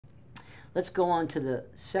Let's go on to the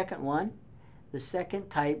second one. The second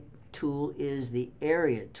type tool is the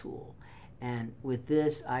area tool. And with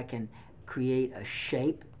this, I can create a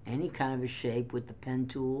shape, any kind of a shape with the pen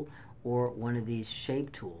tool or one of these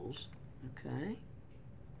shape tools. Okay.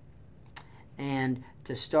 And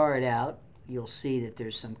to start out, you'll see that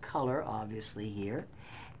there's some color obviously here.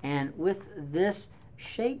 And with this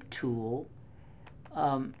shape tool,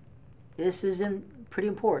 this is pretty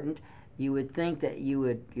important. You would think that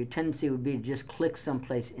your tendency would be to just click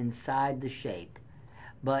someplace inside the shape.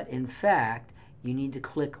 But in fact, you need to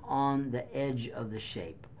click on the edge of the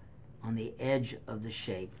shape,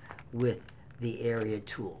 with the area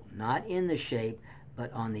tool. Not in the shape,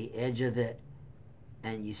 but on the edge of it.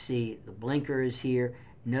 And you see the blinker is here.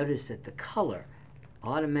 Notice that the color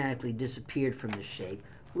automatically disappeared from the shape.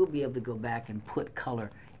 We'll be able to go back and put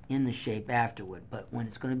color in the shape afterward, but when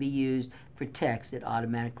it's going to be used for text, it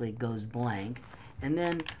automatically goes blank, and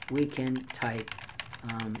then we can type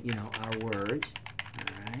our words.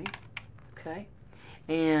 All right, okay,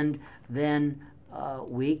 and then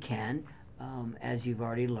we can, as you've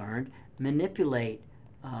already learned, manipulate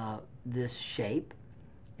this shape,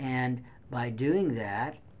 and by doing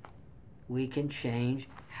that, we can change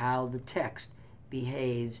how the text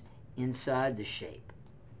behaves inside the shape.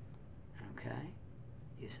 Okay,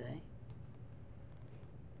 you see?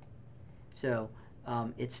 So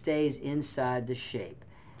it stays inside the shape.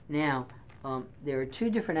 Now, there are two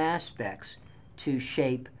different aspects to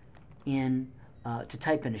shape to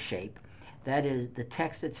type in a shape. That is the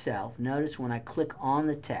text itself. Notice when I click on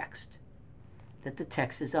the text that the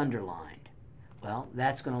text is underlined. Well,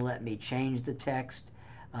 that's going to let me change the text.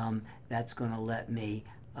 That's going to let me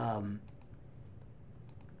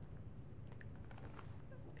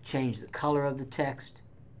change the color of the text.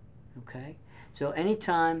 Okay? So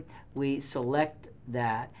anytime we select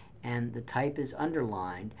that and the type is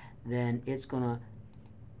underlined, then it's going to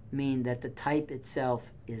mean that the type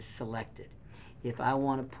itself is selected. If I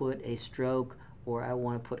want to put a stroke or I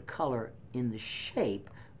want to put color in the shape,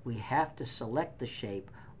 we have to select the shape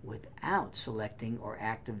without selecting or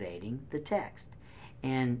activating the text.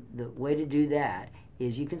 And the way to do that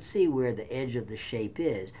is, you can see where the edge of the shape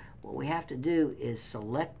is. What we have to do is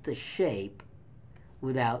select the shape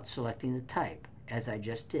without selecting the type, as I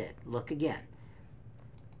just did. Look again.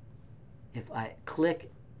 If I click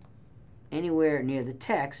anywhere near the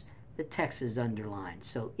text is underlined,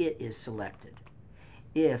 so it is selected.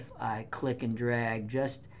 If I click and drag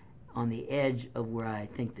just on the edge of where I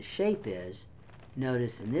think the shape is,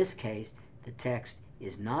 notice in this case the text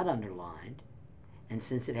is not underlined, and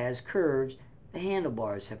since it has curves, the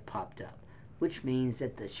handlebars have popped up, which means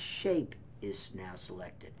that the shape is now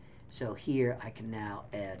selected. So here I can now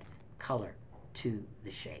add color to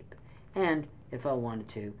the shape. And if I wanted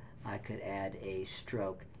to, I could add a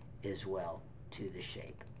stroke as well to the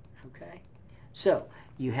shape. Okay? So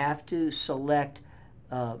you have to select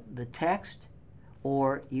the text,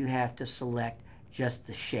 or you have to select just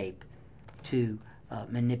the shape to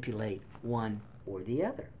manipulate one or the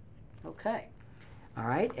other. Okay. All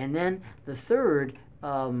right. And then the third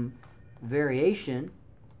variation,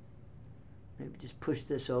 maybe just push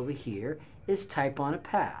this over here, is type on a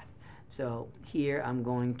path. So here I'm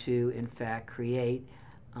going to, in fact, create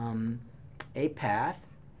a path,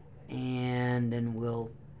 and then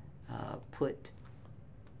we'll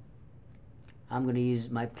I'm going to use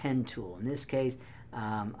my pen tool. In this case,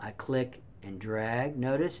 I click and drag.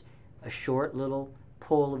 Notice a short little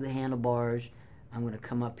pull of the handlebars. I'm going to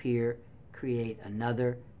come up here, create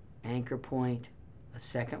another anchor point, a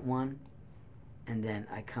second one, and then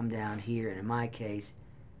I come down here, and in my case,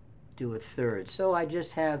 do a third. So I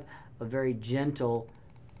just have a very gentle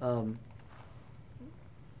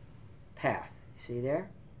path. See there?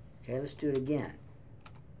 Okay, let's do it again.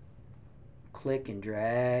 Click and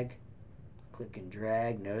drag. Click and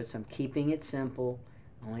drag. Notice I'm keeping it simple.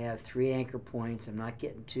 I only have 3 anchor points. I'm not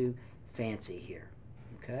getting too fancy here.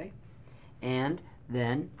 Okay? And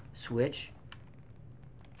then switch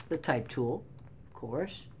the type tool, of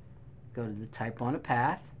course. Go to the type on a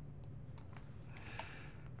path.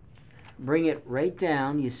 Bring it right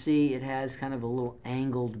down. You see it has kind of a little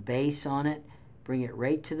angled base on it. Bring it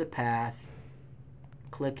right to the path.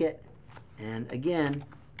 Click it. And again,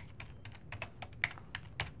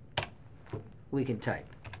 we can type.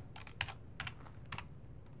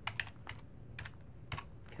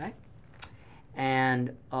 Okay?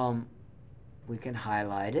 And we can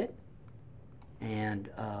highlight it. And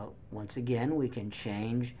once again, we can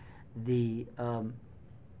change the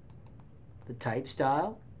type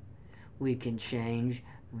style. We can change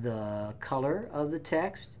the color of the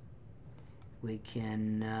text. We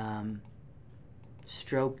can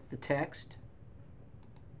stroke the text.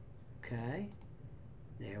 Okay,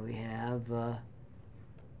 there we have a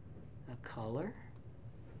color.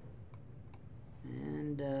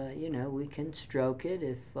 And, you know, we can stroke it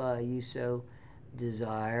if you so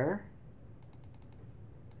desire.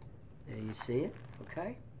 There you see it,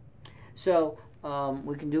 okay? So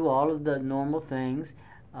we can do all of the normal things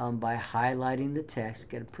by highlighting the text.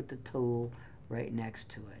 Got to put the tool right next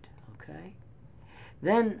to it, okay?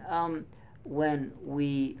 Then when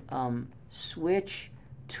we switch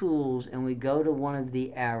tools and we go to one of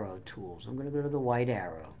the arrow tools, I'm going to go to the white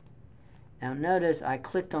arrow. Now notice I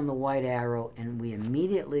clicked on the white arrow and we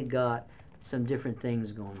immediately got some different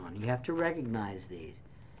things going on. You have to recognize these.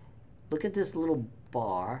 Look at this little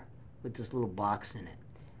bar with this little box in it.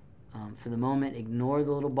 For the moment, ignore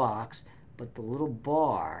the little box, but the little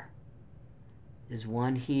bar, there's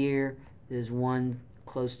one here, there's one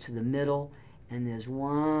close to the middle, and there's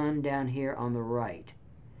one down here on the right.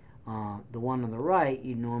 The one on the right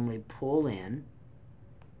you normally pull in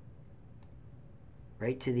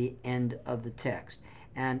right to the end of the text.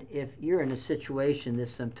 And if you're in a situation, this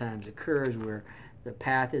sometimes occurs, where the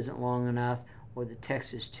path isn't long enough or the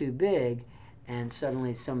text is too big and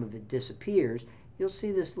suddenly some of it disappears, you'll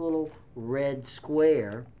see this little red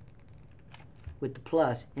square with the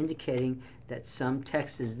plus indicating that some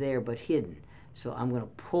text is there but hidden. So I'm going to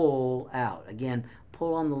pull out. Again,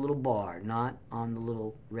 pull on the little bar, not on the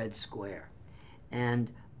little red square.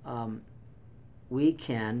 And we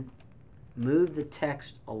can move the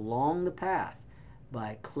text along the path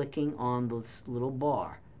by clicking on this little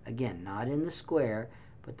bar. Again, not in the square,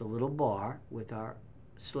 but the little bar with our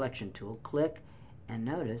selection tool. Click, and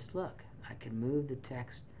notice, look, I can move the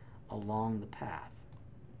text along the path.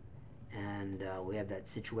 And we have that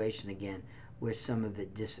situation again where some of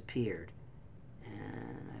it disappeared.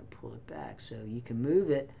 And I pull it back. So you can move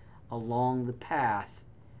it along the path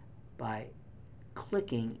by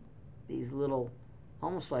clicking these little,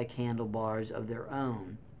 almost like handlebars of their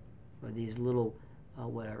own, or these little,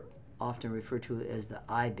 what are often referred to as the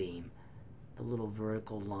I-beam, the little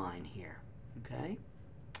vertical line here, okay?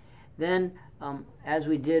 Then, as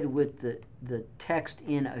we did with the text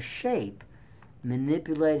in a shape,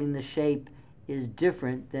 manipulating the shape is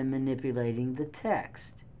different than manipulating the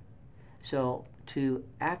text. So, to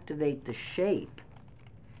activate the shape,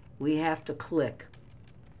 we have to click,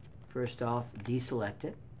 first off, deselect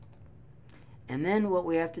it. And then what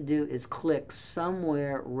we have to do is click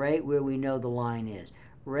somewhere right where we know the line is,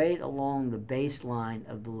 right along the baseline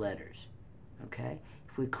of the letters. Okay?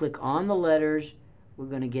 If we click on the letters, we're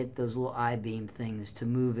going to get those little I-beam things to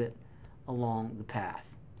move it along the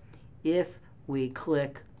path. If we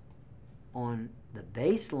click on the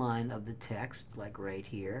baseline of the text, like right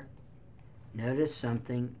here, notice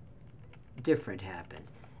something different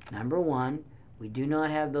happens. Number one, we do not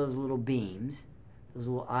have those little beams, those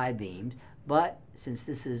little I-beams. But since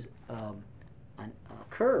this is a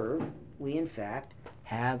curve, we in fact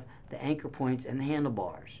have the anchor points and the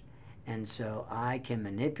handlebars. And so I can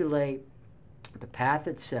manipulate the path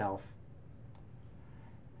itself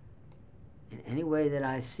in any way that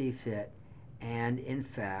I see fit. And in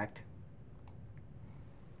fact,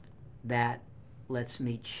 that lets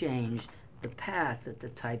me change the path that the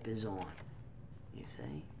type is on. You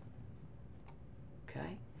see?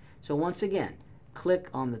 Okay? So once again, click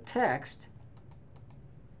on the text.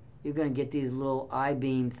 You're going to get these little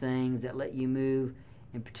I-beam things that let you move,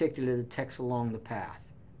 in particular, the text along the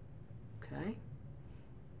path. Okay?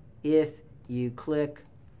 If you click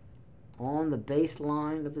on the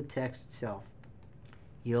baseline of the text itself,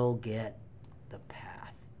 you'll get the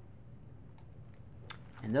path.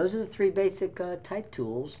 And those are the three basic type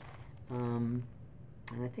tools. And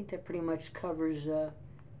I think that pretty much covers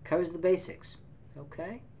the basics.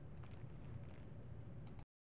 Okay?